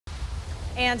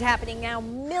And happening now,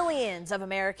 millions of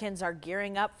Americans are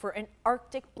gearing up for an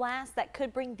Arctic blast that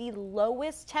could bring the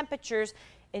lowest temperatures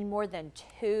in more than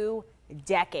 2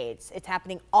 decades. It's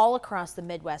happening all across the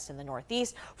Midwest and the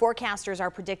Northeast. Forecasters are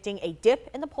predicting a dip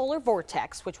in the polar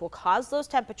vortex, which will cause those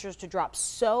temperatures to drop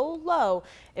so low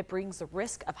it brings the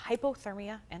risk of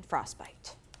hypothermia and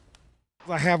frostbite.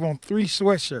 I have on 3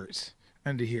 sweatshirts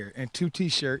under here and 2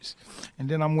 t-shirts, and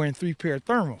then I'm wearing 3 pair of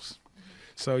thermals.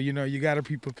 So, you know, you got to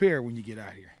be prepared when you get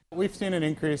out here. We've seen an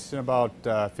increase in about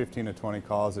 15 to 20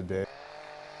 calls a day.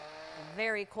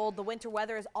 Very cold. The winter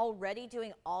weather is already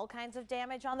doing all kinds of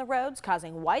damage on the roads,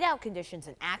 causing whiteout conditions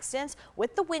and accidents.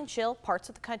 With the wind chill, parts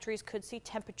of the country could see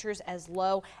temperatures as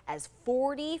low as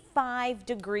 45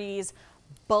 degrees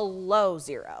below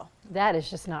zero. That is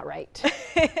just not right.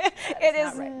 It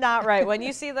is not right. When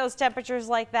you see those temperatures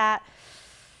like that,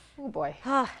 oh boy.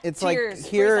 It's like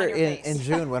here in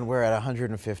June when we're at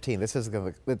 115. This is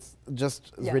it's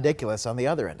just ridiculous on the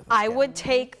other end of the I scale. would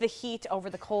take the heat over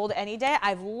the cold any day.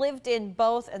 I've lived in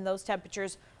both, and those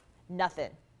temperatures, nothing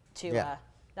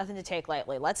to take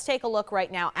lightly. Let's take a look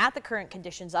right now at the current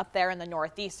conditions up there in the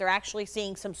Northeast. They're actually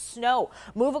seeing some snow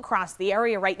move across the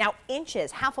area right now.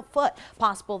 Inches, half a foot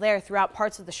possible there throughout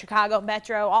parts of the Chicago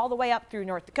metro, all the way up through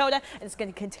North Dakota. And it's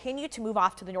going to continue to move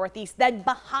off to the Northeast. Then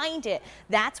behind it,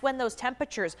 that's when those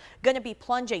temperatures going to be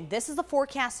plunging. This is the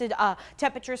forecasted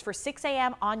temperatures for 6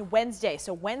 a.m. on Wednesday.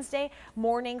 So Wednesday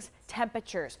morning's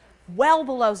temperatures well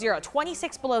below zero,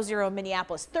 26 below zero in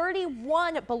Minneapolis,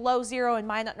 31 below zero in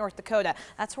Minot, North Dakota.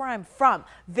 That's where I'm from.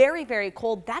 Very, very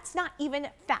cold. That's not even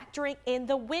factoring in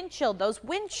the wind chill. Those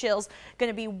wind chills going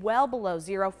to be well below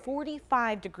zero,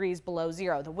 45 degrees below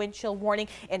zero. The wind chill warning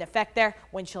in effect there,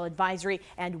 wind chill advisory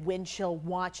and wind chill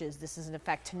watches. This is in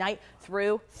effect tonight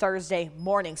through Thursday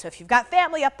morning. So if you've got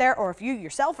family up there or if you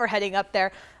yourself are heading up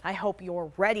there, I hope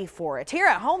you're ready for it. Here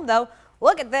at home, though,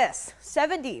 look at this.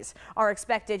 70s are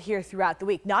expected here throughout the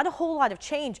week. Not a whole lot of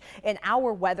change in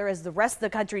our weather as the rest of the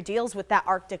country deals with that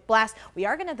Arctic blast. We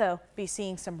are going to, though, be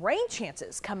seeing some rain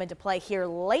chances come into play here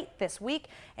late this week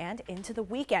and into the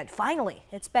weekend. Finally,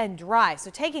 it's been dry.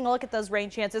 So taking a look at those rain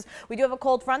chances, we do have a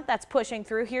cold front that's pushing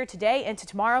through here today into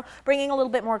tomorrow, bringing a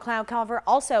little bit more cloud cover.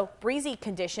 Also breezy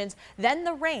conditions, then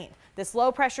the rain. This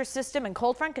low pressure system and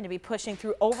cold front going to be pushing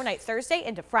through overnight Thursday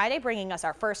into Friday, bringing us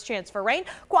our first chance for rain.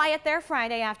 Quiet there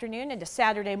Friday afternoon into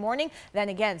Saturday morning. Then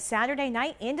again, Saturday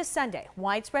night into Sunday.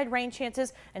 Widespread rain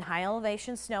chances and high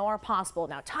elevation snow are possible.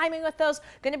 Now, timing with those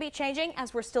going to be changing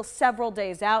as we're still several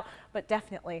days out, but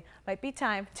definitely might be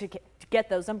time to get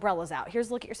those umbrellas out. Here's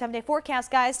a look at your 7-day forecast,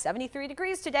 guys. 73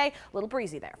 degrees today. A little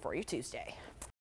breezy there for you Tuesday.